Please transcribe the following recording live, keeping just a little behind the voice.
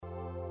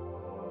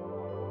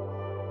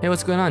Hey,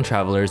 what's going on,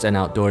 travelers and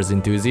outdoors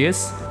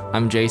enthusiasts?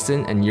 I'm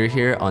Jason, and you're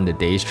here on the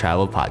Days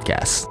Travel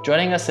Podcast.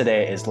 Joining us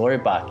today is Lori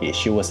Baki.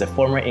 She was a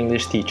former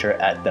English teacher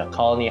at the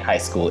Colony High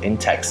School in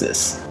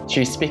Texas.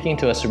 She's speaking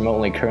to us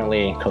remotely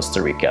currently in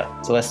Costa Rica.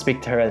 So let's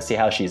speak to her and see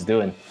how she's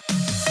doing.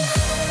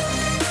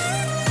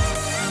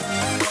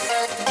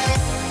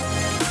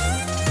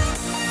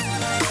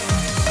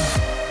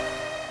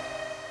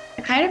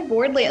 Kind of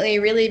bored lately,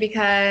 really,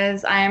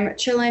 because I'm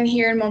chilling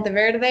here in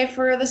Monteverde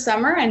for the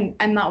summer and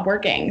I'm not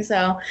working.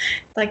 So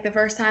it's like the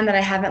first time that I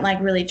haven't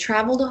really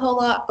traveled a whole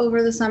lot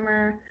over the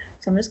summer.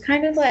 So I'm just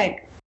kind of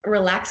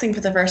relaxing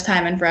for the first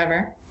time in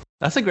forever.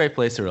 That's a great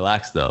place to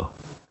relax, though.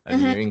 I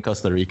mean, you're in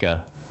Costa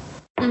Rica.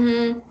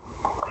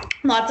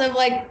 Lots of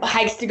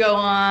hikes to go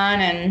on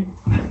and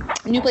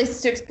new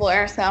places to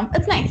explore. So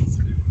it's nice.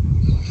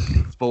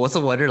 But what's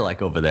the weather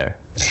like over there?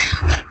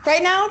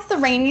 Right now it's the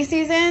rainy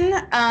season,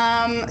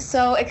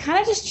 so it kind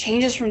of just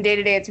changes from day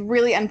to day. It's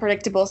really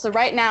unpredictable. So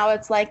right now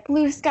it's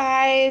blue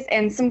skies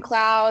and some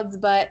clouds,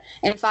 but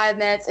in 5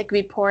 minutes it could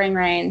be pouring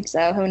rain.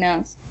 So who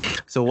knows?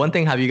 So one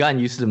thing, have you gotten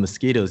used to the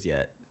mosquitoes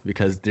yet?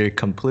 Because they're a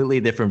completely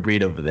different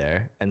breed over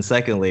there. And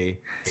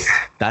secondly,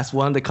 that's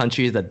one of the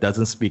countries that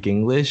doesn't speak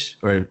English,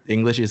 or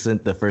English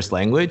isn't the first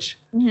language.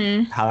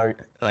 How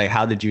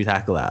did you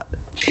tackle that?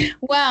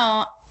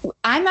 Well,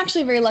 I'm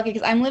actually very lucky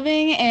because I'm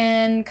living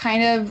in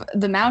kind of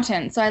the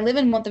mountains. So I live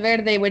in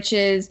Monteverde, which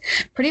is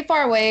pretty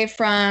far away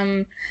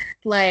from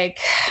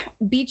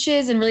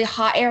beaches and really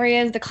hot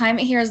areas. The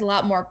climate here is a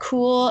lot more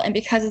cool. And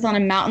because it's on a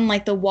mountain,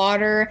 the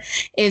water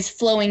is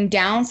flowing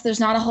down. So there's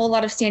not a whole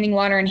lot of standing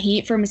water and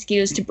heat for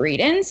mosquitoes to breed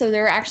in. So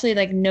there are actually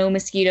no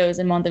mosquitoes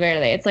in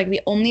Monteverde. It's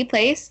the only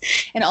place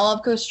in all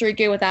of Costa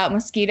Rica without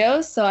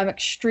mosquitoes. So I'm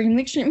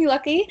extremely, extremely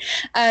lucky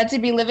to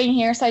be living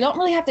here. So I don't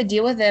really have to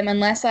deal with them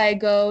unless I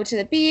go to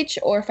the beach,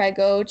 or if I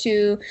go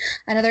to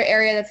another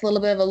area that's a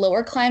little bit of a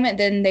lower climate,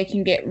 then they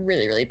can get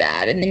really, really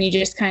bad. And then you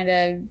just kind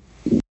of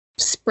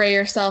spray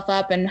yourself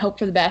up and hope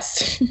for the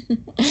best.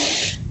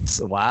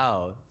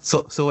 Wow.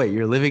 So wait,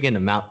 you're living in a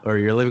mountain, or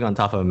you're living on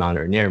top of a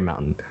mountain or near a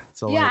mountain?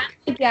 So yeah,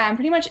 I'm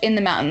pretty much in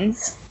the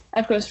mountains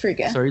of Costa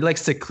Rica. So are you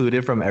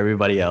secluded from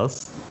everybody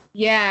else?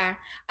 Yeah.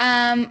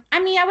 I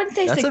wouldn't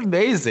say that's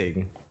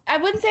amazing. I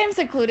wouldn't say I'm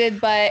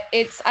secluded, but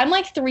I'm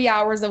 3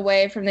 hours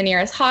away from the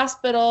nearest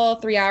hospital,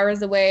 3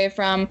 hours away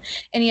from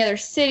any other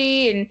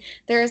city, and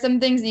there are some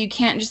things that you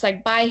can't just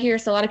buy here.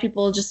 So a lot of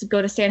people just go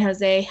to San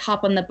Jose,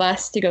 hop on the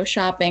bus to go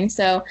shopping.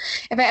 So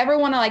if I ever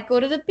want to go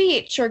to the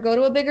beach or go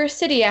to a bigger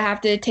city, I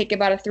have to take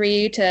about a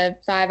 3 to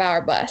 5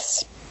 hour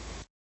bus.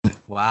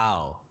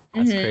 Wow,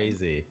 that's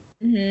crazy.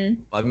 I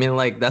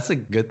mean, that's a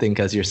good thing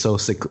because you're so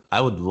sick.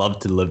 I would love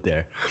to live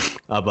there,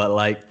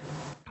 but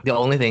the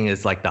only thing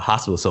is the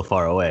hospital's so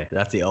far away.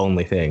 That's the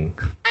only thing.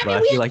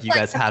 I feel like you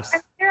guys have.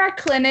 There are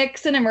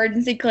clinics and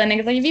emergency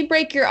clinics. If you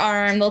break your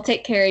arm, they'll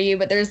take care of you.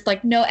 But there's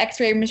no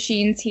X-ray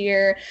machines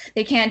here.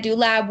 They can't do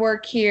lab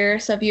work here.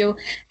 So if you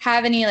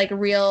have any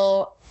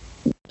real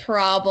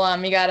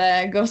problem, you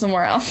gotta go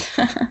somewhere else.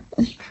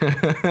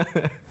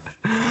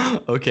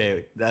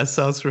 Okay, that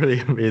sounds really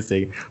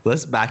amazing.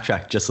 Let's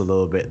backtrack just a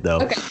little bit though.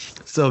 Okay.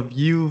 So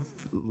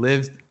you've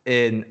lived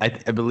in, I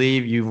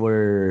believe you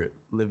were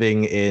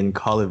living in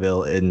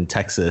Colleyville in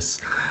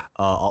Texas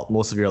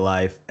most of your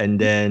life, and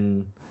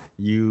then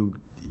you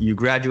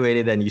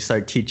graduated and you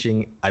started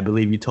teaching, I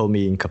believe you told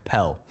me, in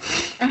Capel.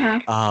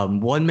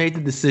 What made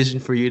the decision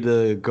for you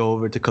to go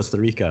over to Costa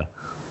Rica?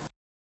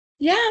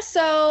 Yeah,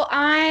 so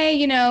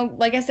I,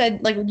 like I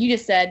said, like you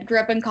just said, grew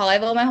up in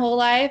Colleyville my whole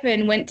life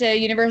and went to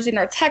University of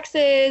North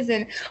Texas.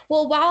 And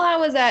while I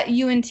was at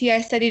UNT, I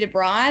studied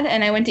abroad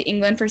and I went to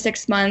England for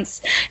 6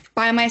 months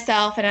by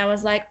myself. And I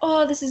was like,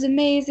 oh, this is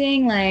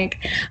amazing.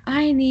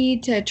 I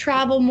need to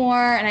travel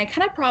more. And I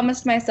kind of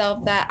promised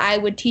myself that I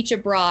would teach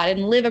abroad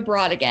and live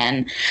abroad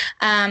again.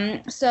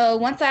 So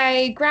once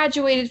I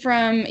graduated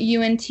from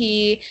UNT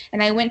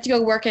and I went to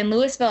go work in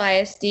Louisville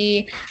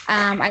ISD,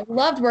 I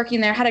loved working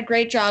there, had a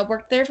great job.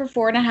 Worked there for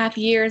 4.5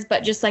 years,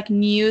 but just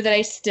knew that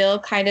I still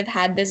kind of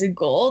had this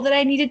goal that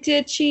I needed to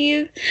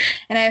achieve.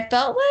 And I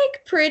felt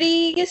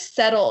pretty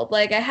settled.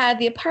 I had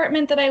the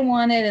apartment that I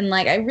wanted, and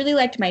I really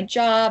liked my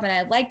job and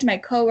I liked my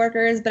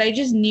coworkers, but I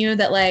just knew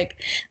that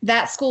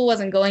that school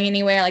wasn't going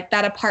anywhere.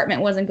 That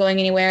apartment wasn't going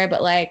anywhere,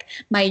 but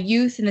my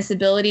youth and this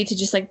ability to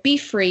just be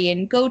free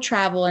and go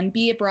travel and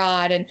be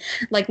abroad and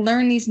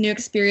learn these new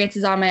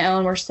experiences on my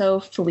own were so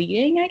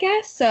fleeting, I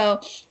guess.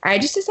 So I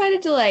just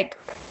decided to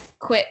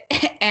quit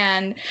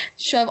and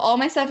shove all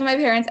my stuff in my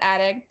parents'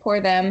 attic,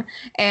 pour them,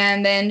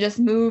 and then just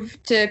move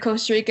to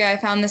Costa Rica. I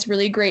found this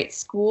really great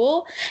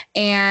school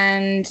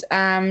and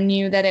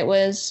knew that it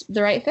was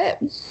the right fit.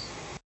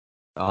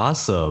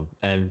 Awesome.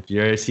 And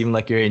you seem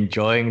like you're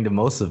enjoying the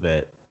most of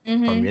it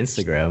from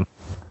Instagram.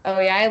 Oh,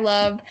 yeah. I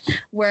love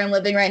where I'm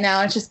living right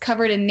now. It's just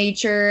covered in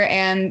nature,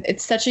 and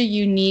it's such a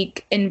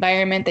unique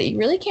environment that you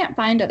really can't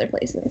find other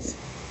places.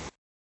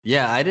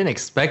 Yeah, I didn't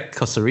expect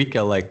Costa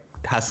Rica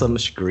has so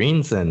much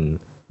greens and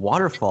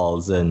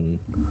waterfalls and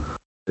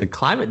the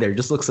climate there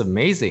just looks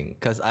amazing.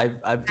 Because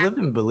I've lived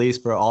in Belize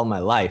for all my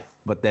life,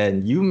 but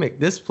then you make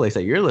this place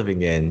that you're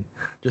living in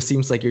just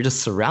seems like you're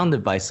just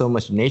surrounded by so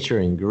much nature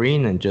and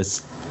green and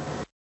just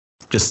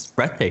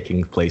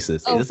breathtaking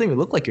places. It doesn't even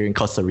look like you're in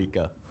Costa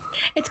Rica.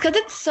 It's because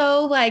it's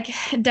so like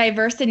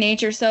diverse in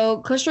nature.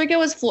 So Costa Rica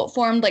was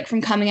formed like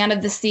from coming out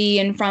of the sea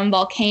and from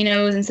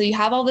volcanoes, and so you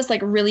have all this like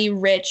really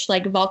rich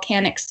like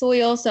volcanic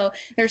soil. So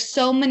there's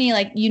so many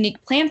like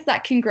unique plants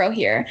that can grow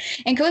here.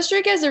 And Costa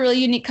Rica is a really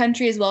unique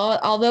country as well,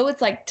 although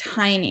it's like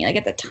tiny. Like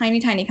it's a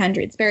tiny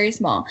country. It's very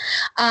small.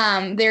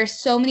 There's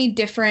so many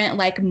different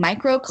like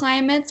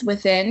microclimates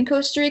within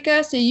Costa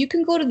Rica. So you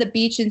can go to the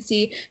beach and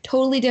see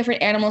totally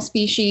different animal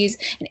species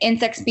and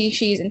insect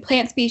species and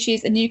plant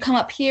species, and you come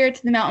up here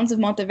to the mountains of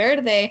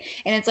Monteverde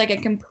and it's like a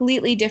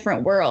completely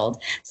different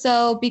world.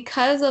 So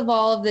because of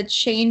all of the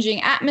changing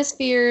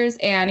atmospheres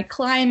and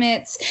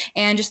climates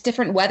and just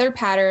different weather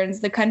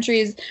patterns, the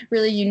country is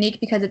really unique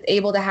because it's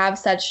able to have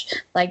such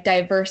like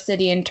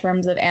diversity in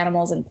terms of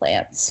animals and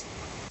plants.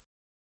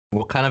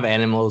 What kind of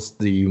animals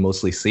do you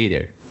mostly see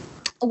there?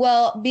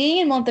 Well, being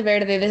in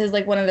Monteverde, this is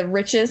like one of the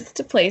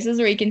richest places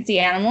where you can see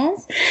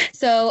animals.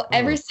 So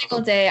every single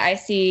day I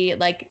see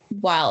like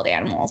wild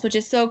animals, which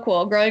is so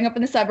cool. Growing up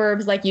in the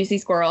suburbs, like you see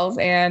squirrels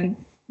and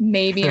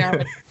maybe an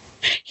armadillo.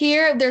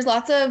 Here, there's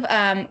lots of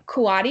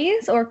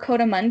coatis or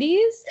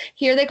coatimundis.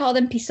 Here they call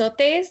them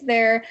pisotes.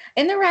 They're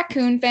in the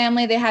raccoon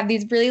family. They have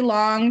these really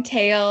long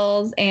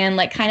tails and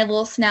like kind of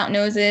little snout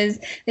noses.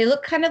 They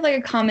look kind of like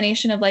a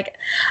combination of like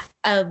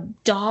a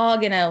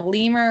dog and a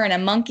lemur and a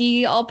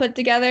monkey all put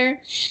together.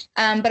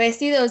 But I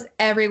see those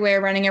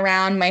everywhere running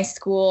around my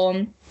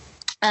school.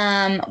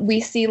 We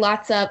see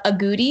lots of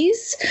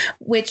agoutis,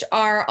 which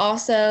are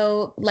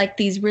also like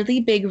these really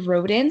big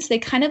rodents. They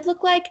kind of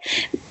look like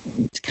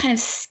kind of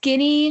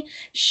skinny,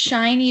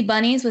 shiny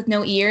bunnies with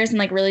no ears and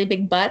like really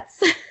big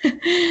butts.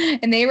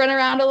 And they run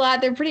around a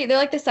lot. They're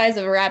like the size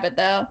of a rabbit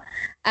though.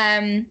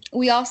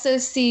 We also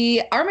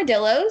see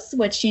armadillos,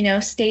 which, you know,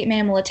 state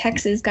mammal of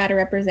Texas got to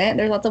represent.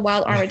 There's lots of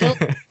wild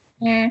armadillos.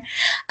 Here.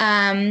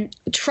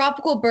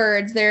 Tropical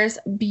birds. There's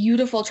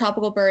beautiful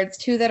tropical birds.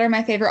 Two that are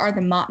my favorite are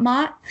the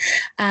motmot,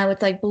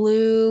 with like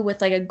blue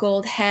with like a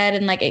gold head,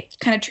 and like it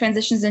kind of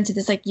transitions into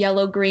this like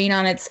yellow green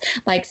on its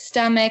like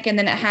stomach, and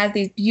then it has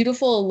these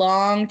beautiful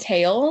long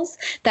tails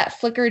that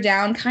flicker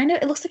down. Kind of,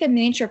 it looks like a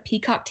miniature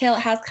peacock tail. It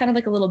has kind of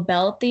like a little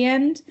bell at the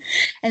end.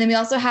 And then we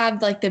also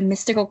have like the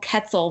mystical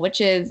quetzal,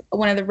 which is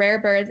one of the rare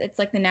birds. It's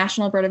like the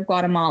national bird of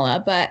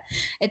Guatemala, but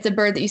it's a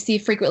bird that you see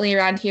frequently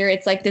around here.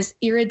 It's like this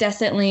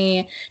iridescently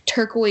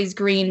turquoise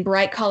green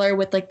bright color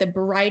with like the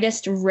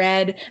brightest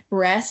red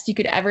breast you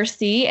could ever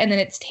see, and then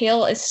its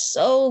tail is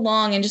so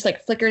long and just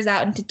like flickers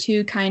out into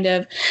two kind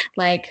of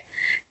like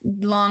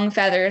long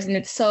feathers, and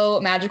it's so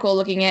magical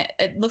looking.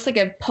 It looks like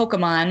a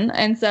Pokemon.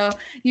 And so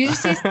you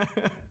just see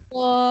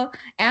cool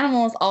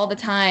animals all the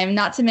time,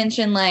 not to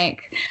mention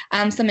like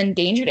some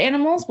endangered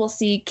animals. We'll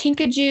see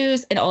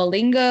kinkajous and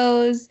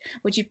olingos,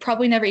 which you've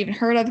probably never even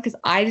heard of because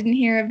I didn't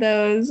hear of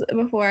those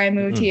before I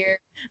moved here.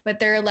 But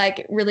they're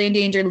like really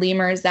endangered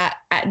lemurs that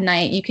at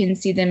night you can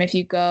see them if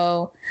you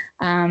go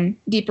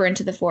deeper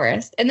into the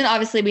forest. And then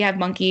obviously we have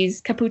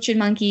monkeys, capuchin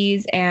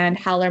monkeys and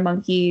howler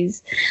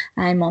monkeys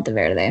in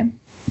Monteverde.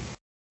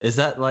 Is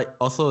that like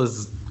also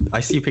I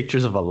see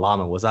pictures of a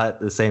llama. Was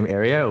that the same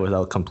area or was that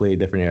a completely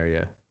different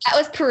area? That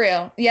was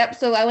Peru. Yep.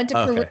 So I went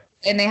to Peru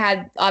and they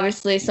had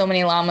obviously so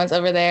many llamas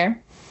over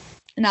there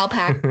and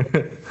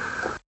alpaca.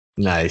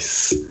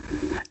 Nice.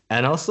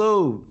 And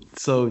also,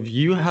 so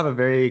you have a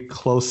very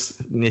close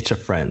niche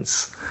of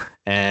friends,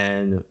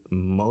 and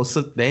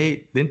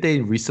didn't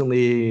they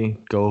recently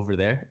go over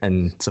there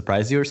and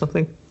surprise you or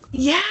something?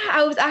 Yeah,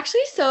 I was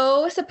actually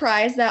so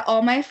surprised that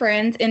all my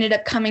friends ended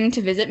up coming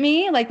to visit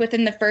me, like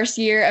within the first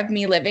year of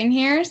me living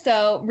here.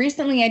 So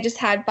recently I just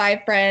had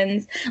 5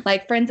 friends,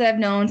 like friends that I've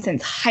known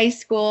since high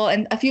school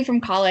and a few from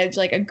college,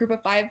 like a group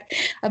of 5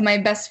 of my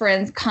best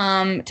friends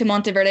come to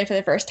Monteverde for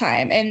the first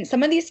time. And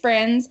some of these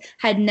friends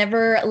had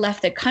never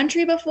left the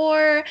country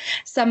before.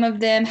 Some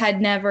of them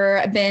had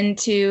never been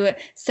to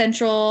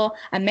Central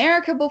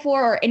America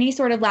before or any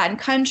sort of Latin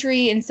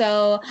country. And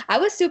so I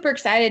was super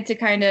excited to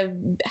kind of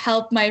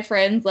help my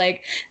friends,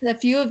 like a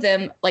few of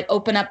them like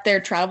open up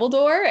their travel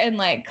door and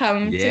like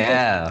come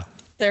to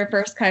their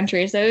first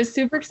country. So it was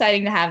super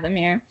exciting to have them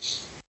here.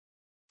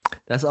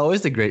 That's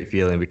always a great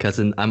feeling because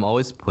I'm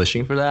always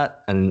pushing for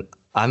that, and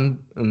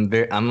I'm a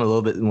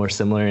little bit more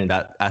similar in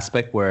that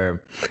aspect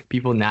where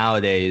people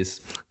nowadays,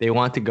 they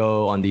want to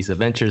go on these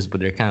adventures, but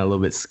they're kind of a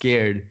little bit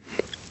scared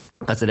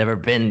because they've never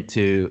been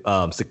to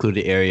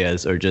secluded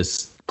areas or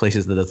just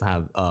places that doesn't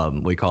have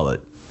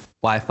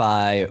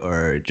Wi-Fi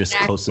or just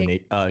close to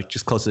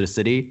the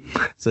city.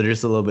 So they're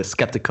just a little bit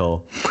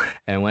skeptical.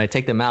 And when I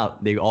take them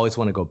out, they always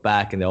want to go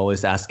back, and they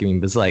always ask me,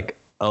 but it's like,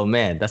 oh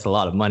man, that's a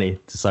lot of money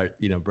to start,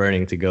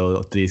 burning to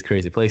go to these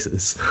crazy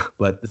places.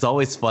 But it's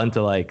always fun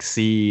to like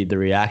see the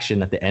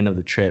reaction at the end of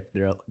the trip.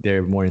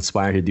 They're more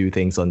inspired to do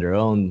things on their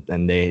own,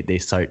 and they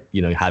start,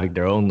 having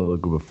their own little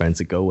group of friends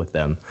to go with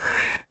them.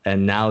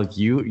 And now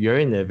you're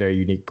in a very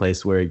unique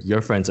place where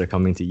your friends are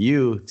coming to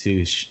you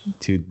to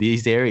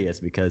these areas,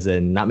 because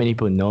then not many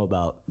people know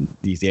about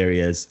these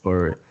areas,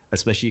 or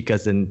especially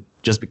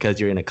just because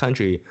you're in a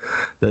country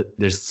that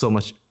there's so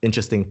much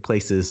interesting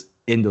places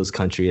in those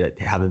countries that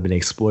haven't been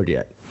explored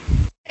yet.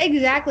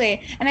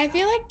 Exactly. And I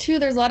feel like too,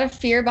 there's a lot of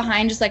fear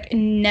behind just like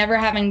never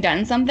having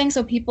done something.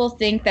 So people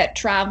think that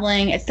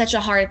traveling is such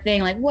a hard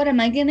thing. Like, what am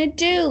I going to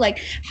do?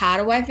 Like,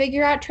 how do I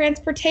figure out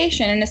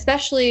transportation? And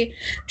especially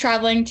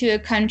traveling to a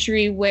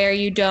country where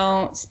you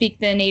don't speak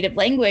the native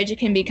language, it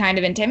can be kind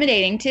of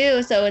intimidating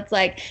too. So it's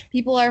like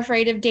people are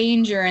afraid of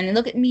danger, and they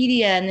look at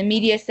media, and the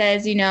media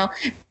says,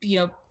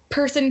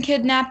 person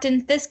kidnapped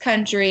in this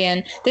country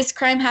and this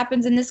crime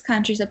happens in this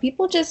country. So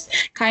people just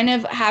kind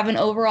of have an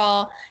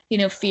overall,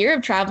 fear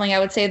of traveling. I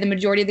would say the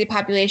majority of the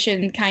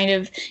population kind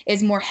of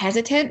is more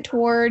hesitant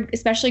toward,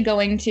 especially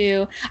going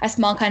to a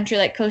small country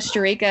like Costa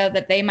Rica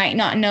that they might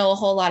not know a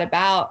whole lot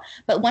about.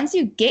 But once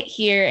you get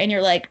here and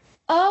you're like,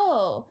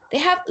 oh, they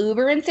have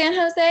Uber in San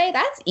Jose?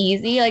 That's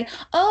easy. Like,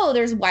 oh,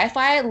 there's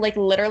Wi-Fi like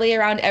literally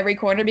around every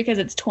corner because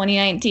it's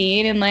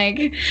 2019. And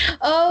like,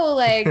 oh,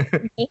 like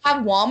they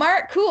have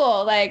Walmart?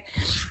 Cool. Like,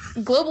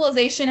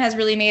 globalization has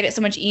really made it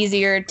so much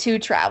easier to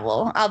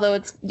travel, although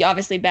it's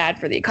obviously bad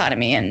for the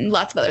economy and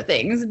lots of other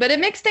things. But it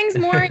makes things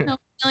more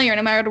familiar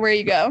no matter where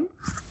you go.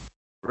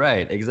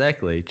 Right,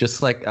 exactly.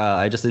 Just like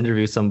I just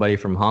interviewed somebody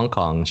from Hong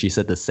Kong. She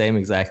said the same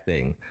exact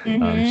thing.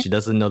 She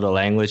doesn't know the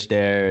language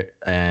there,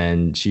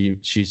 and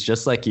she's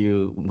just like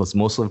you.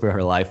 Most of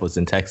her life was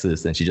in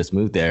Texas, and she just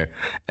moved there,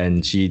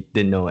 and she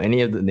didn't know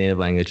any of the native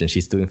language, and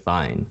she's doing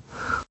fine.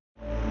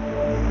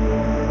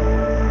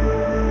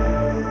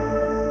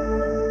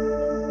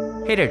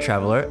 Hey there,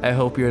 traveler. I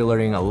hope you're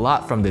learning a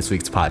lot from this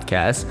week's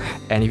podcast.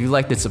 And if you'd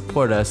like to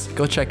support us,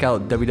 go check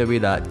out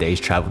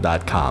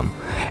www.dacetravel.com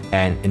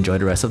and enjoy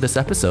the rest of this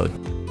episode.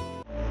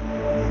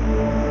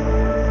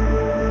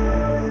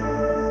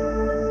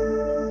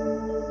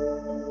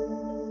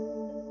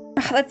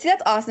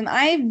 That's awesome.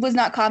 I was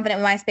not confident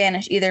with my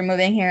Spanish either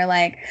moving here.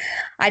 Like,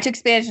 I took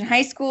Spanish in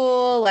high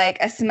school, like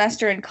a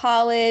semester in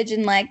college,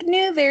 and like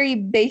knew very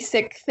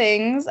basic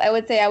things. I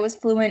would say I was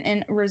fluent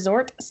in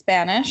resort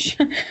Spanish,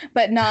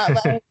 but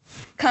not like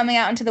coming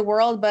out into the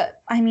world.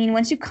 But I mean,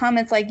 once you come,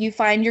 it's like you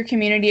find your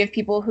community of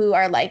people who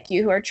are like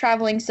you, who are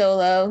traveling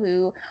solo,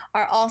 who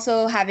are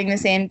also having the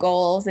same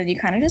goals, and you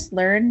kind of just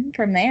learn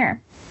from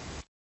there.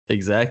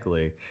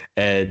 Exactly.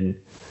 And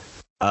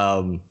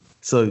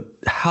So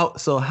how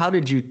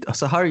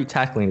are you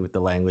tackling with the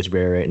language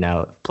barrier right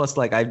now? Plus,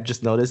 like I've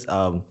just noticed,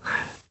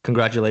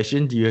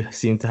 congratulations, you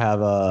seem to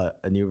have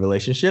a new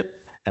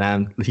relationship,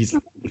 and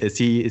is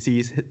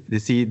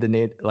he the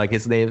native, like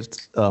his native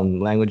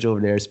language over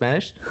there is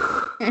Spanish?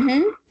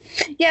 Mm-hmm.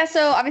 Yeah,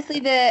 so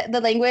obviously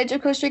the language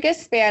of Costa Rica is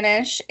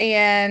Spanish,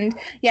 and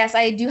yes,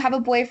 I do have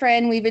a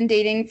boyfriend. We've been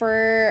dating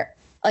for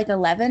like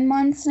 11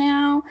 months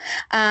now.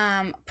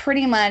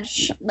 Pretty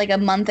much like a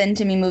month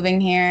into me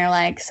moving here,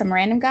 like some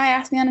random guy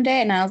asked me on a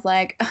date, and I was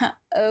like,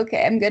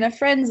 okay, I'm gonna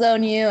friend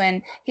zone you,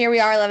 and here we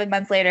are 11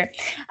 months later.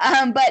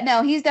 But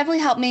no, he's definitely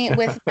helped me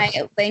with my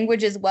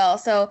language as well.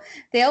 So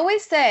they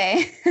always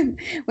say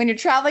when you're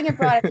traveling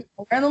abroad, if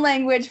you learn the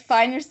language,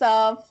 find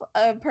yourself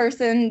a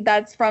person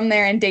that's from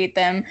there and date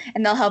them,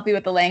 and they'll help you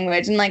with the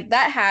language. And like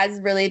that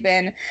has really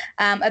been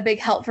a big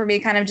help for me,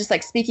 kind of just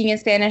like speaking in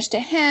Spanish to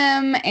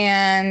him,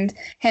 and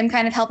him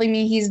kind of helping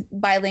me. He's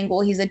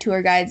bilingual. He's a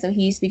tour guide, so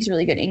he speaks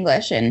really good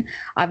English and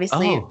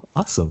obviously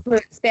awesome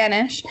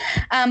Spanish.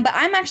 But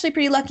I'm actually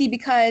pretty lucky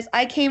because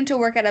I came to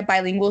work at a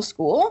bilingual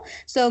school.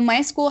 So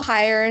my school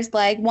hires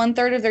like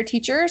 1/3 of their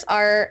teachers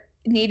are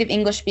native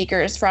English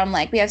speakers from,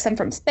 like, we have some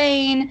from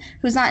Spain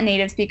who's not a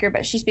native speaker,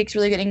 but she speaks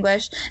really good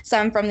English,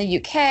 some from the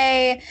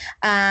UK,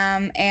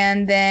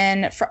 and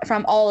then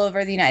from all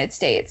over the United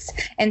States.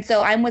 And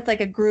so I'm with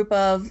like a group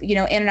of,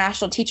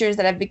 international teachers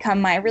that have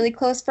become my really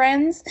close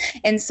friends.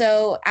 And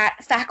so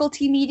at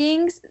faculty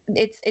meetings,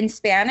 it's in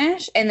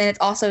Spanish, and then it's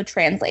also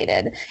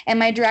translated. And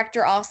my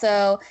director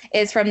also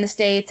is from the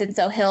States, and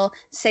so he'll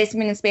say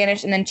something in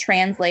Spanish and then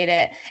translate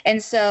it.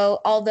 And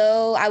so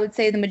although I would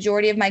say the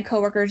majority of my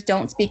coworkers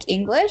don't speak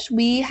English,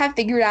 we have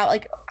figured out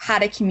like how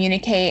to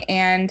communicate.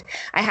 And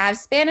I have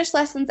Spanish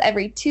lessons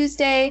every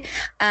Tuesday,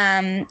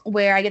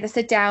 where I get to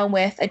sit down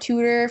with a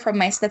tutor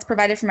that's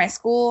provided from my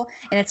school,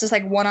 and it's just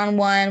like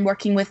one-on-one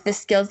working with the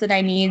skills that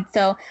I need.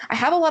 So I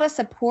have a lot of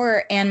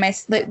support, and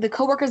the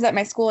coworkers at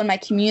my school and my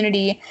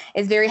community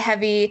is very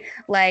heavy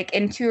like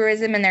in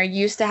tourism, and they're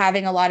used to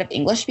having a lot of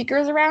English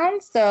speakers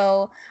around.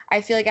 So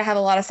I feel like I have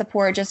a lot of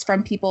support just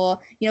from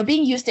people,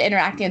 being used to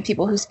interacting with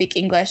people who speak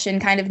English and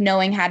kind of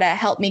knowing how to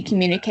help me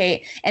communicate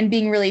and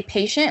being really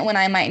patient when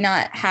I might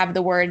not have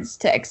the words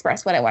to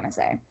express what I want to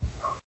say.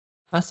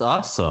 That's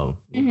awesome.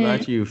 I'm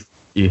glad you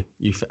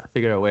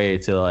figured a way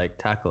to like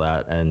tackle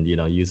that and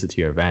use it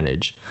to your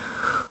advantage.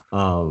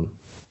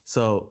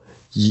 So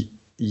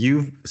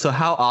so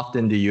how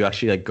often do you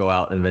actually like go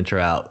out and venture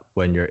out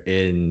when you're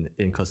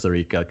in Costa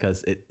Rica?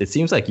 Because it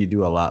seems like you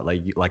do a lot.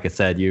 Like I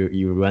said,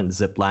 you went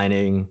zip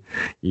lining,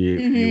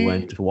 you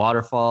went to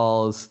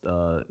waterfalls.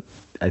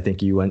 I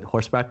think you went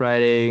horseback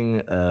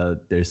riding.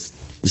 There's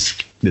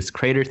this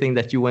crater thing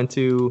that you went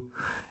to,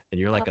 and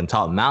you're like on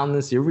top of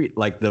mountains.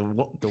 Like the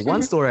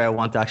one story I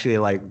want to actually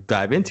like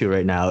dive into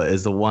right now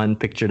is the one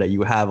picture that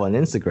you have on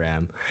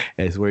Instagram,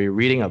 is where you're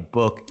reading a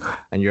book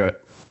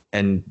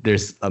and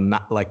there's a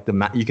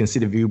you can see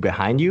the view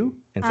behind you,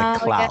 and it's like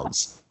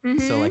clouds. Yeah.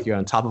 So like you're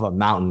on top of a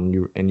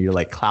mountain, and you're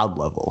like cloud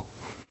level.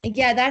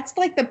 Yeah, that's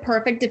like the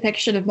perfect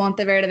depiction of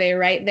Monteverde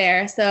right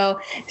there. So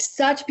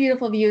such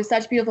beautiful view,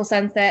 such beautiful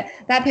sunset.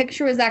 That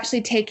picture was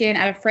actually taken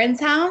at a friend's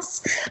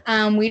house.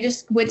 We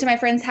just went to my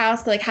friend's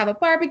house to like have a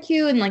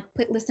barbecue and like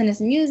listen to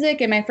some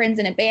music, and my friend's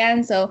in a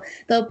band, so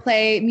they'll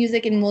play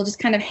music and we'll just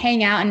kind of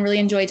hang out and really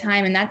enjoy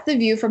time. And that's the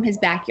view from his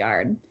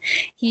backyard.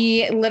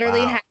 He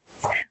literally has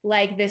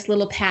like this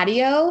little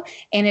patio,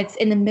 and it's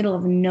in the middle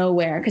of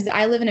nowhere, because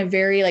I live in a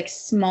very like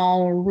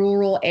small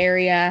rural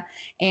area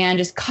and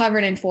just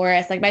covered in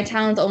forest. Like my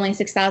town's only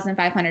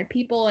 6,500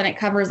 people, and it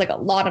covers like a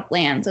lot of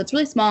land, so it's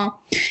really small,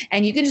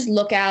 and you can just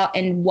look out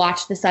and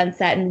watch the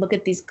sunset and look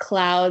at these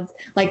clouds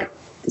like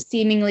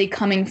seemingly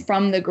coming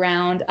from the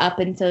ground up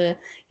into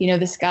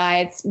the sky.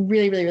 It's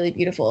really, really, really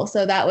beautiful.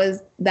 So that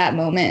was that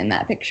moment in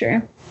that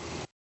picture.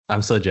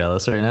 I'm so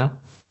jealous right now.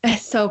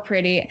 It's so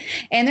pretty.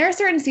 And there are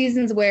certain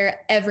seasons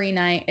where every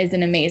night is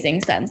an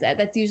amazing sunset.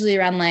 That's usually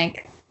around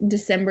like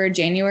December,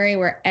 January,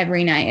 where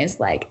every night is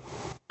like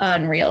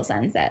unreal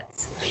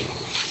sunsets.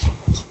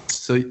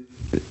 So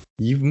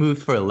you've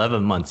moved for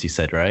 11 months, you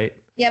said, right?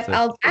 Yep. So-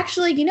 I'll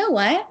actually, you know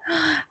what?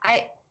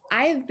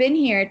 I've been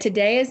here.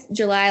 Today is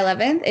July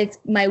 11th. It's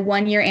my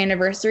 1-year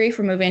anniversary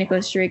for moving to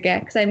Costa Rica,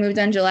 because I moved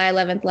on July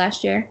 11th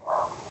last year.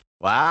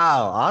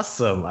 Wow,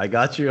 awesome. I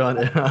got you on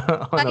a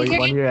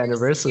 1-year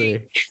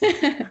anniversary.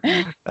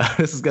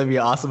 This is going to be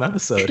an awesome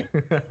episode.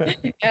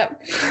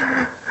 Yep.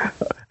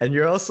 And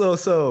you're also,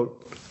 so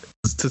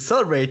to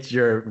celebrate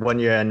your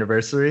 1-year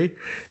anniversary,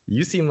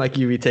 you seem like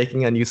you'd be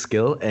taking a new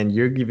skill, and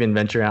you're even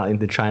venturing out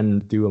into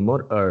trying to do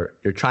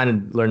you're trying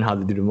to learn how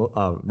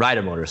to ride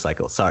a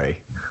motorcycle.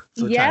 Sorry.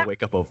 So trying to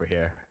wake up over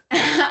here.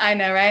 I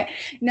know, right?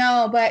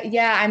 No, but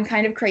yeah, I'm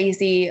kind of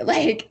crazy.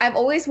 Like, I've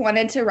always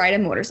wanted to ride a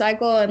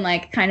motorcycle and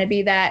like kind of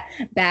be that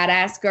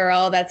badass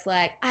girl that's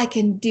like, I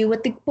can do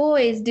what the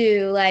boys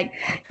do. Like,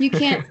 you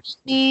can't teach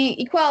me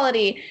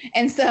equality.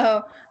 And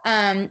so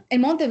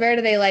in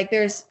Monteverde, like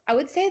I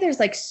would say there's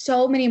like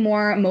so many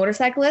more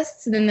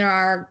motorcyclists than there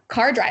are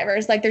car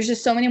drivers. Like, there's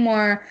just so many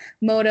more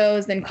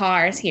motos than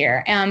cars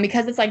here.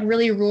 Because it's like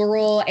really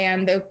rural,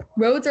 and the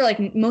roads are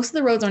like, most of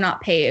the roads are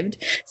not paved.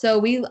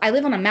 So I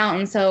live on a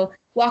mountain, so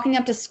walking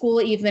up to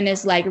school even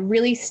is like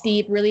really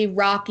steep, really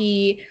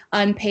rocky,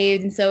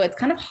 unpaved. And so it's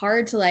kind of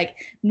hard to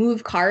like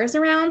move cars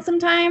around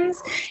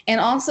sometimes.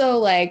 And also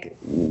like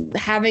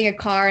having a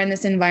car in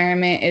this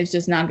environment is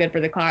just not good for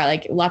the car.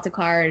 Like lots of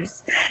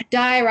cars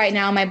die right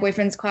now. My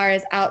boyfriend's car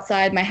is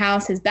outside my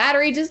house. His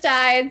battery just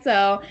died.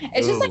 So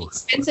it's just like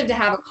expensive to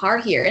have a car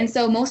here. And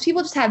so most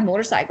people just have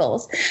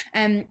motorcycles.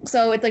 And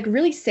so it's like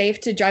really safe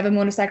to drive a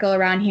motorcycle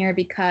around here,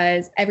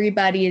 because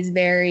everybody is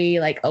very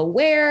like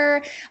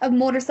aware of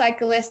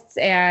motorcyclists,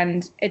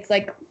 and it's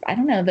like, I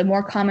don't know, the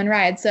more common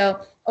ride.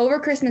 So over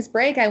Christmas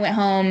break, I went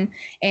home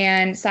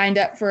and signed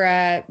up for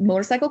a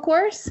motorcycle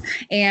course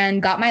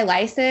and got my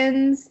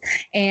license,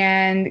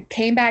 and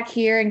came back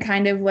here and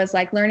kind of was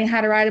like learning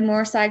how to ride a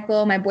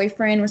motorcycle. My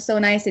boyfriend was so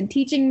nice in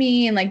teaching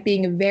me and like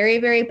being very,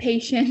 very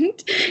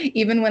patient,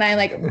 even when I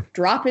like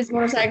drop his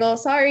motorcycle.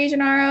 Sorry,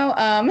 Gennaro.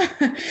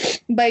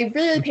 But really,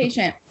 really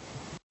patient.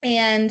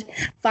 And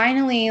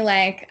finally,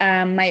 like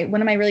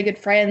one of my really good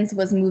friends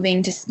was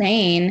moving to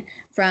Spain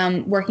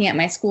from working at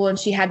my school, and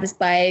she had this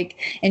bike,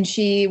 and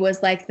she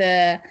was like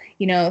the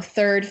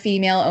third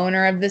female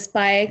owner of this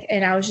bike.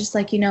 And I was just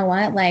like, you know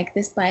what, like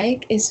this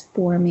bike is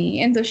for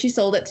me. And so she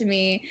sold it to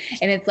me,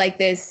 and it's like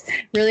this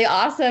really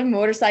awesome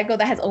motorcycle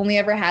that has only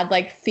ever had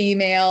like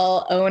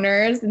female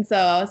owners. And so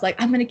I was like,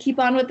 I'm gonna keep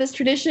on with this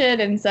tradition.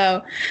 And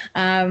so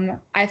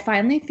I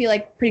finally feel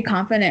like pretty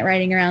confident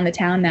riding around the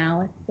town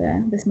now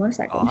with this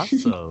motorcycle.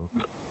 Awesome.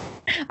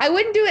 I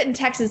wouldn't do it in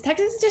Texas.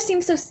 Texas just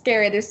seems so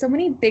scary. There's so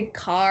many big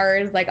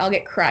cars, like I'll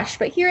get crushed.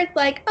 But here it's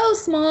like, oh,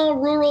 small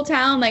rural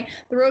town, like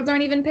the roads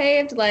aren't even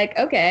paved. Like,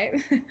 okay.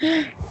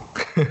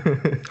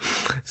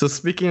 So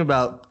speaking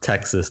about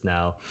Texas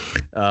now,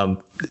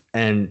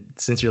 and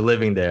since you're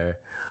living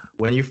there,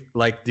 when you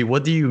like, do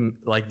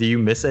you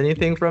miss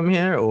anything from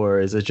here, or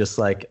is it just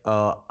like,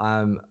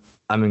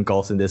 I'm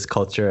engulfed in this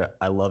culture,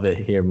 I love it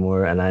here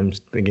more, and I'm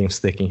thinking of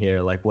sticking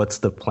here? Like, what's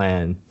the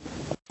plan?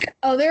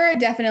 Oh, there are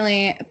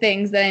definitely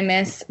things that I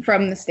miss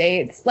from the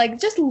States, like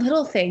just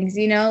little things,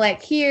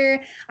 like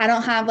here, I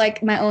don't have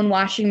like my own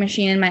washing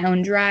machine and my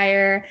own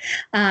dryer.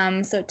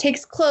 So it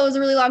takes clothes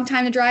a really long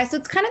time to dry. So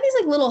it's kind of these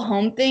like little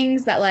home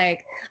things that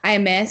like I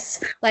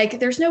miss. Like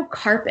there's no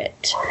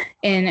carpet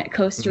in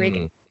Costa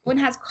Rica. one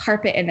has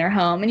carpet in their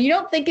home. And you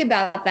don't think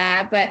about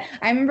that, but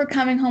I remember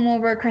coming home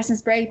over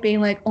Christmas break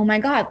being like, oh my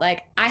God,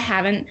 like I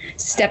haven't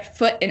stepped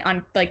foot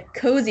on like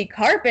cozy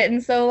carpet in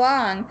so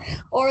long.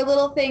 Or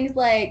little things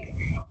like,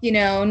 you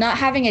know, not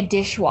having a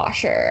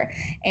dishwasher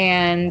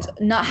and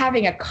not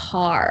having a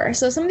car.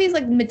 So some of these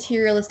like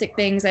materialistic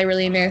things I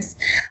really miss.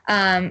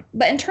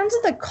 But in terms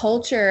of the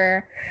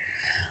culture,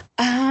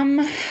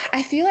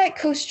 I feel like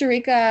Costa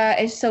Rica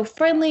is so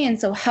friendly and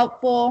so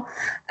helpful.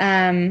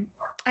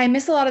 I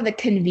miss a lot of the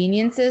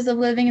conveniences of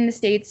living in the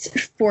States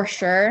for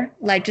sure.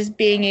 Like just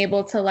being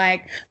able to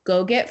like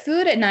go get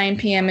food at 9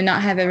 p.m. and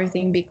not have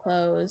everything be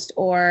closed,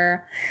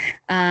 or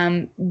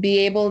be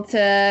able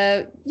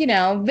to, you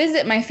know,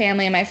 visit my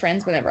family and my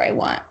friends whenever I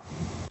want.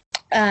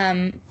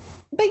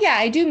 But yeah,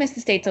 I do miss the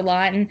States a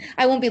lot, and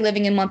I won't be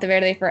living in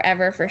Monteverde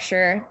forever for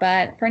sure.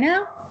 But for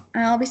now,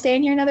 I'll be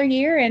staying here another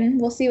year, and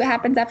we'll see what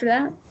happens after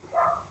that.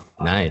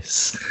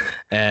 Nice.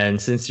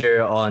 And since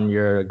you're on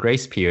your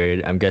grace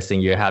period, I'm guessing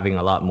you're having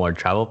a lot more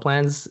travel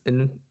plans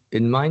in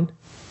mind?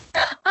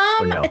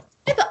 Or no?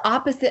 It's the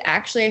opposite,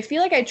 actually. I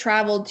feel like I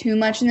traveled too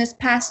much in this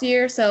past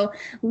year. So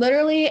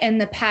literally in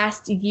the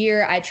past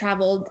year, I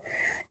traveled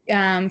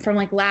from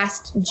like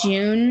last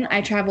June,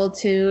 I traveled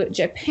to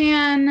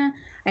Japan.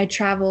 I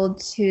traveled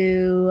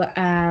to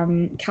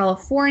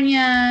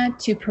California,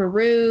 to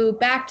Peru,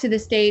 back to the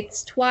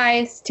States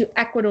twice, to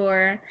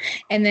Ecuador,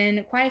 and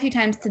then quite a few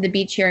times to the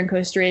beach here in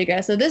Costa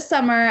Rica. So this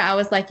summer, I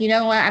was like, you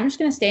know what? I'm just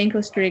going to stay in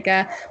Costa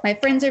Rica. My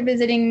friends are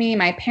visiting me.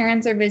 My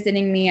parents are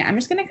visiting me. I'm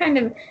just going to kind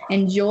of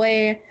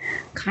enjoy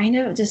kind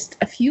of just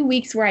a few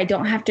weeks where I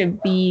don't have to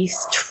be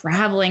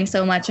traveling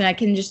so much, and I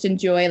can just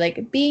enjoy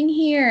like being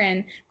here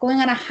and going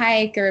on a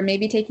hike, or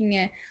maybe taking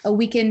a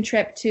weekend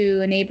trip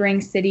to a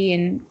neighboring city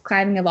and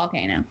climbing a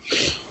volcano.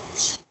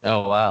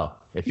 Oh, wow.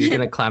 If you're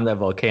going to climb that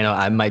volcano,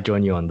 I might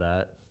join you on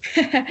that.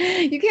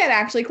 You can't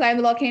actually climb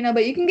the volcano,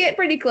 but you can get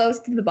pretty close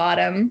to the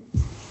bottom.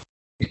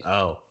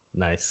 Oh,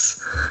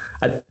 nice.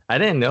 I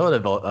didn't know that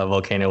a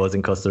volcano was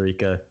in Costa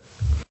Rica.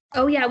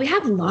 Oh, yeah, we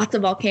have lots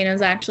of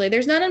volcanoes, actually.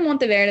 There's none in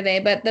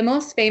Monteverde, but the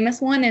most famous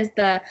one is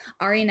the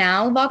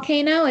Arenal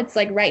volcano. It's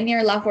like right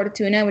near La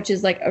Fortuna, which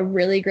is like a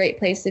really great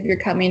place if you're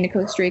coming to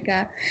Costa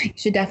Rica. You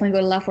should definitely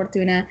go to La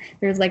Fortuna.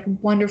 There's like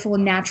wonderful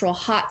natural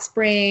hot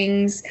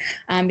springs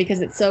because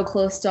it's so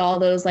close to all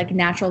those like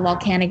natural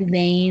volcanic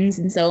veins.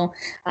 And so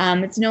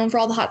it's known for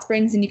all the hot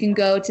springs, and you can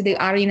go to the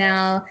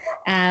Arenal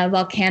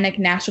Volcanic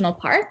National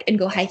Park and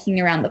go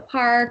hiking around the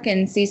park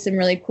and see some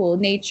really cool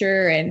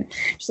nature, and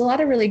there's a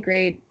lot of really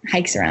great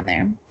hikes around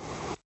there.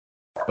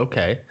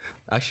 Okay.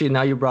 Actually,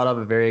 now you brought up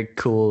a very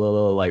cool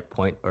little like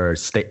point or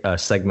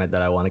segment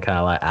that I want to kind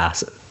of like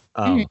ask.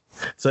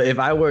 So if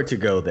I were to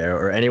go there,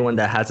 or anyone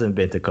that hasn't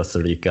been to Costa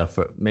Rica,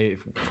 for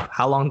maybe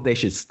how long they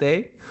should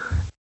stay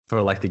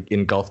for like to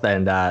engulf that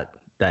in that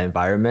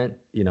environment,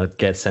 you know,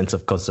 get a sense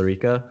of Costa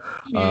Rica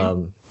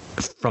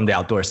from the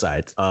outdoor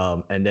side.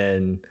 And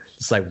then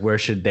it's like, where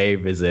should they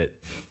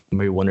visit?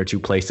 Maybe one or two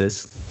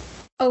places.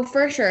 Oh,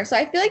 for sure. So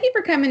I feel like if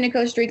you're coming to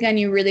Costa Rica and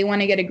you really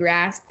want to get a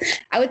grasp,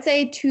 I would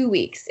say 2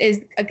 weeks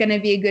is going to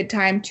be a good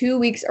time, 2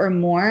 weeks or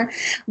more.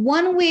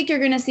 1 week, you're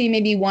going to see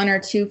maybe one or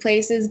two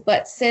places.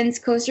 But since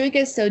Costa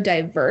Rica is so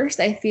diverse,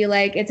 I feel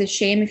like it's a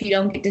shame if you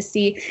don't get to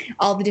see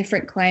all the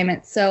different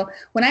climates. So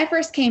when I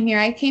first came here,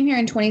 I came here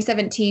in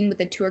 2017 with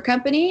a tour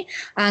company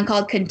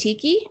called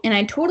Contiki. And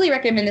I totally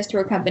recommend this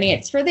tour company.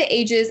 It's for the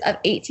ages of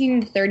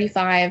 18 to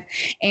 35.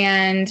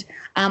 And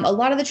a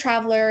lot of the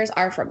travelers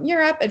are from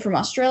Europe and from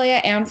Australia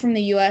and from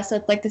the US. So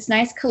it's like this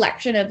nice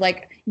collection of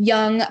like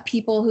young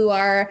people who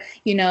are,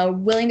 you know,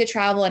 willing to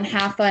travel and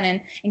have fun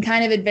and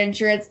kind of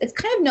adventure. It's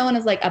kind of known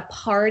as like a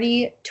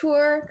party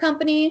tour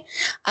company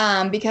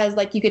because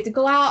like you get to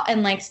go out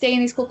and like stay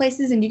in these cool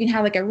places, and you can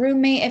have like a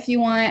roommate if you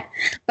want.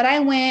 But I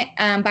went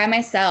by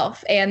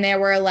myself, and there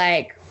were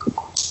like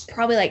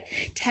probably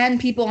like 10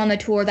 people on the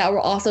tour that were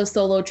also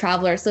solo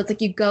travelers. So it's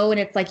like you go and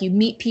it's like you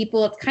meet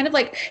people. It's kind of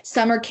like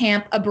summer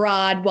camp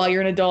abroad while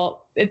you're an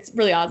adult. It's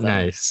really awesome.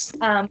 Nice.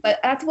 But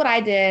that's what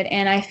I did.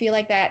 And I feel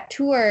like that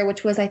tour,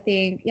 which was, I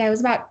think, it was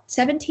about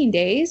 17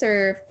 days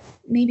or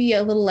maybe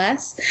a little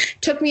less,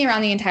 took me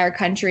around the entire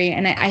country.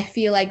 And I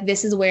feel like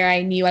this is where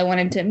I knew I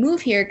wanted to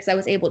move here, because I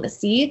was able to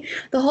see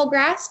the whole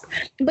grasp.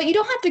 But you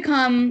don't have to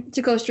come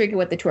to Costa Rica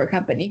with the tour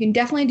company. You can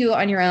definitely do it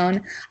on your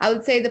own. I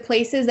would say the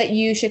places that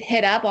you should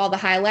hit up, all the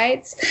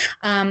highlights,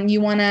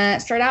 you want to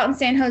start out in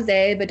San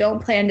Jose, but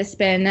don't plan to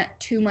spend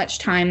too much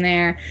time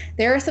there.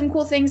 There are some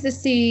cool things to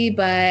see,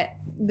 but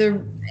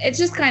it's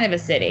just kind of a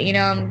city, you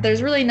know.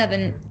 There's really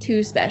nothing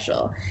too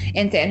special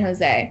in San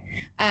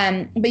Jose.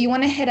 But you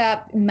want to hit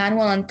up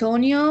Manuel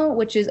Antonio,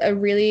 which is a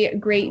really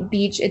great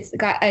beach. It's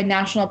got a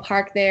national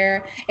park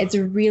there. It's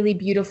really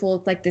beautiful.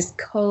 It's like this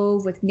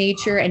cove with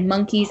nature and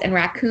monkeys and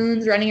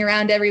raccoons running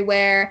around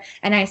everywhere.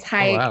 A nice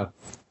hike. Oh,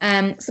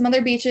 wow. Some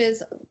other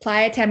beaches,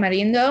 Playa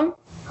Tamarindo.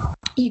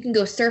 You can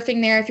go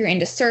surfing there if you're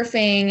into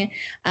surfing.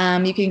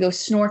 You can go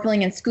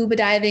snorkeling and scuba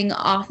diving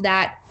off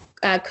that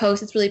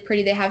coast. It's really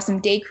pretty. They have some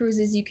day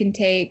cruises you can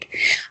take.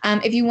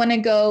 If you want to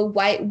go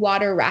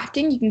whitewater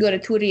rafting, you can go to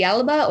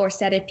Turrialba or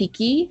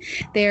Sarapiquí.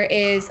 There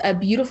is a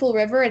beautiful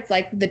river. It's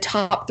like the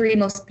top 3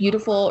 most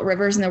beautiful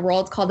rivers in the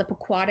world. It's called the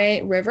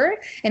Pacuare River,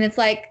 and it's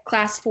like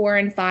class 4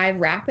 and 5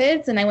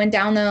 rapids. And I went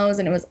down those,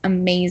 and it was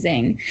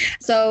amazing.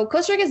 So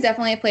Costa Rica is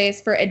definitely a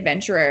place for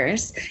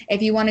adventurers.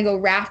 If you want to go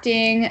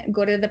rafting,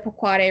 go to the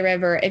Pacuare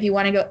River. If you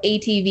want to go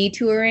ATV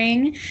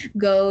touring,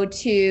 go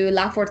to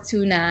La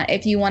Fortuna.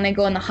 If you want to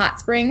go in the hot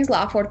springs,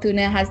 La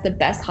Fortuna has the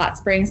best hot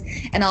springs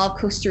in all of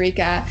Costa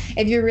Rica.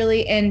 If you're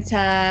really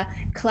into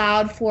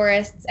cloud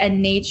forests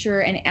and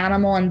nature and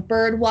animal and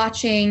bird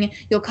watching,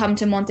 you'll come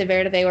to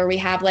Monteverde, where we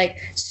have like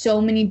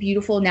so many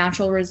beautiful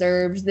natural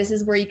reserves. This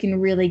is where you can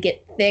really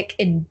get thick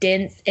and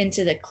dense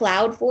into the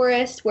cloud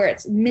forest, where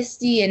it's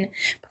misty and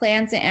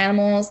plants and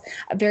animals.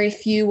 Very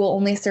few will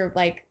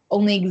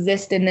only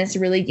exist in this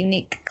really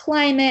unique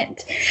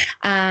climate.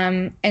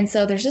 And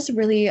so there's just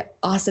really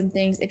awesome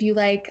things. If you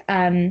like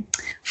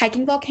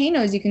hiking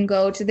volcanoes, you can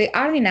go to the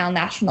Arenal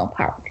National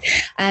Park.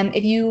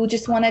 If you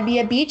just want to be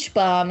a beach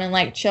bum and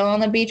like chill on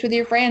the beach with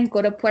your friends,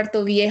 go to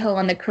Puerto Viejo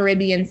on the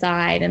Caribbean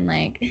side and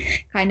like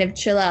kind of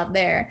chill out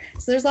there.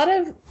 So there's a lot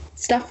of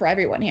stuff for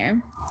everyone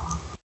here.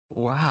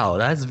 Wow,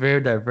 that's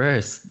very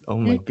diverse. Oh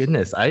my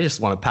goodness. I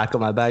just want to pack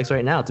up my bags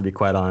right now, to be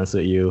quite honest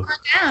with you.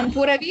 Down,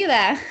 pura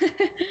vida.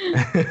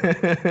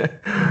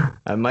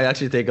 I might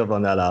actually take up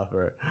on that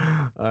offer.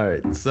 All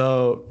right.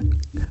 So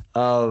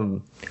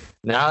so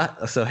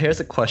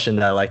here's a question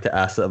that I like to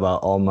ask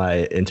about all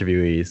my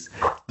interviewees.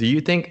 Do you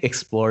think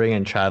exploring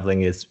and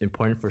traveling is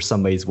important for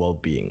somebody's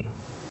well-being?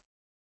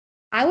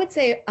 I would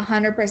say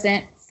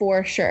 100%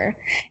 for sure.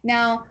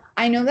 Now,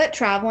 I know that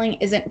traveling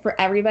isn't for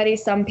everybody.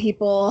 Some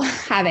people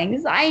have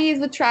anxieties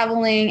with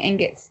traveling and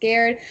get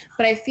scared,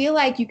 but I feel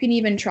like you can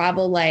even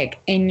travel like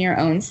in your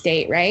own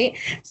state, right?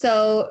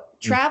 So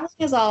traveling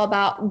is all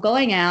about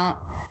going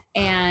out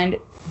and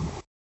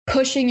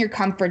pushing your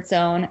comfort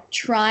zone,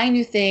 trying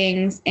new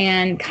things,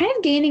 and kind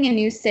of gaining a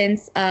new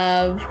sense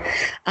of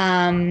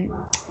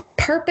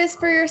purpose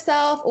for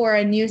yourself, or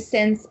a new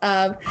sense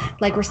of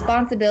like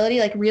responsibility,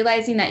 like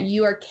realizing that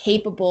you are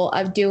capable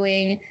of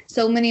doing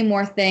so many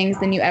more things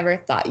than you ever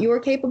thought you were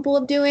capable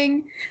of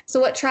doing. So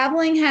what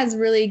traveling has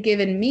really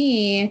given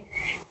me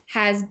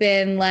has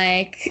been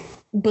like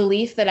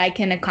belief that I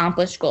can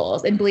accomplish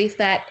goals, and belief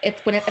that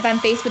if I'm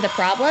faced with a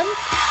problem,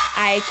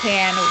 I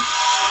can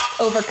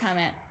overcome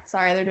it.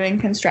 Sorry, they're doing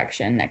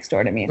construction next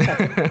door to me.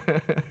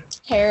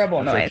 It's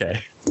terrible noise.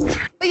 Okay.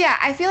 But yeah,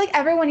 I feel like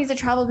everyone needs to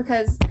travel,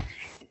 because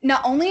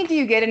not only do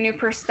you get a new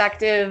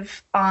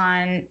perspective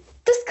on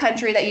this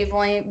country that you've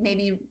only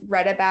maybe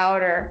read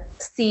about or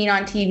seen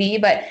on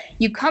TV, but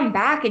you come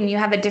back and you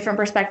have a different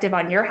perspective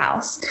on your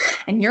house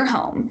and your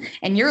home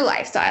and your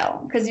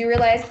lifestyle, because you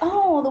realize,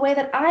 oh, the way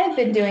that I've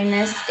been doing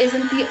this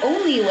isn't the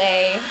only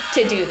way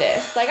to do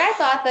this. Like, I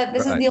thought that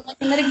this is the only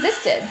thing that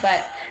existed,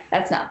 but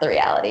that's not the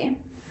reality.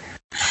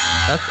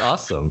 That's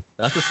awesome.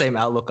 That's the same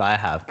outlook I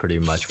have pretty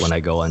much when I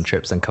go on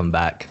trips and come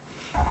back.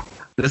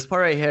 This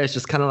part right here is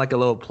just kind of like a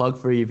little plug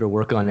for you if you're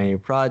working on any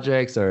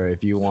projects, or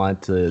if you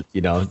want to,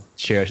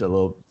 share a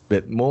little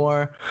bit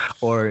more.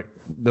 Or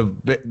the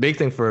big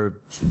thing for,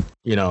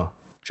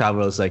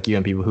 travelers like you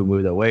and people who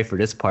moved away for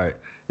this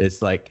part,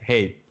 it's like,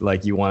 hey,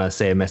 like you want to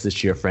say a message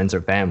to your friends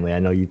or family. I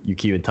know you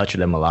keep in touch with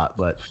them a lot,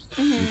 but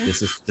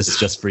this is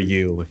just for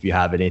you if you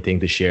have anything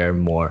to share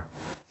more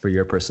for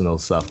your personal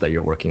stuff that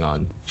you're working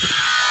on.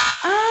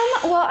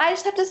 Well, I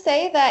just have to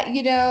say that,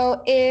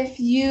 if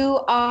you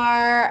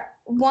are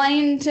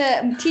wanting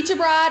to teach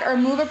abroad or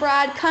move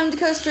abroad, come to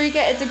Costa Rica.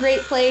 It's a great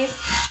place.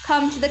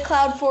 Come to the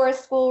Cloud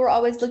Forest School. We're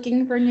always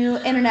looking for new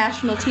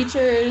international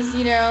teachers.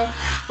 We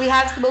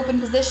have some open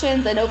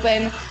positions, an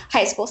open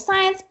high school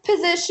science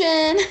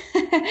position,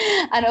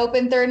 an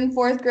open 3rd and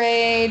 4th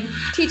grade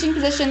teaching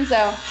position.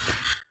 So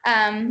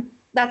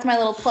that's my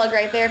little plug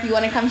right there. If you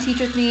want to come teach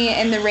with me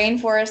in the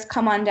rainforest,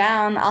 come on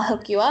down. I'll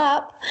hook you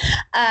up.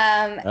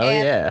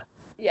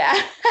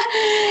 Yeah.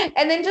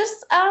 And then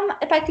just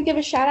if I could give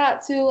a shout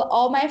out to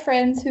all my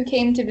friends who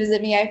came to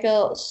visit me. I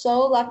feel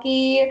so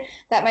lucky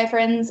that my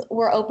friends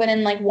were open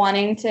and like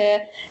wanting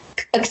to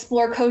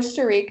explore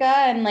Costa Rica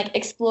and like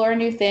explore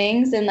new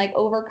things and like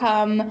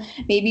overcome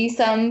maybe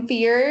some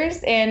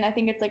fears. And I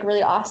think it's like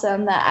really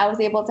awesome that I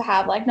was able to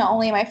have like not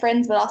only my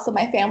friends but also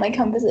my family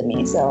come visit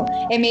me. So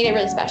it made it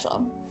really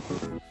special.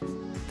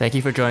 Thank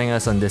you for joining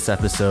us on this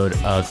episode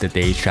of the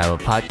Days Travel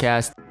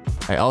Podcast.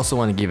 I also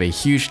want to give a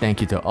huge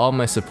thank you to all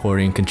my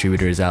supporting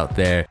contributors out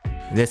there.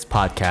 This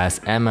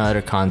podcast and my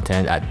other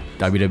content at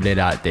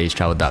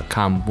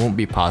www.daystravel.com won't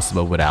be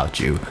possible without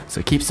you.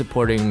 So keep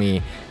supporting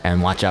me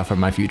and watch out for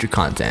my future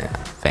content.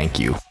 Thank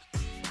you.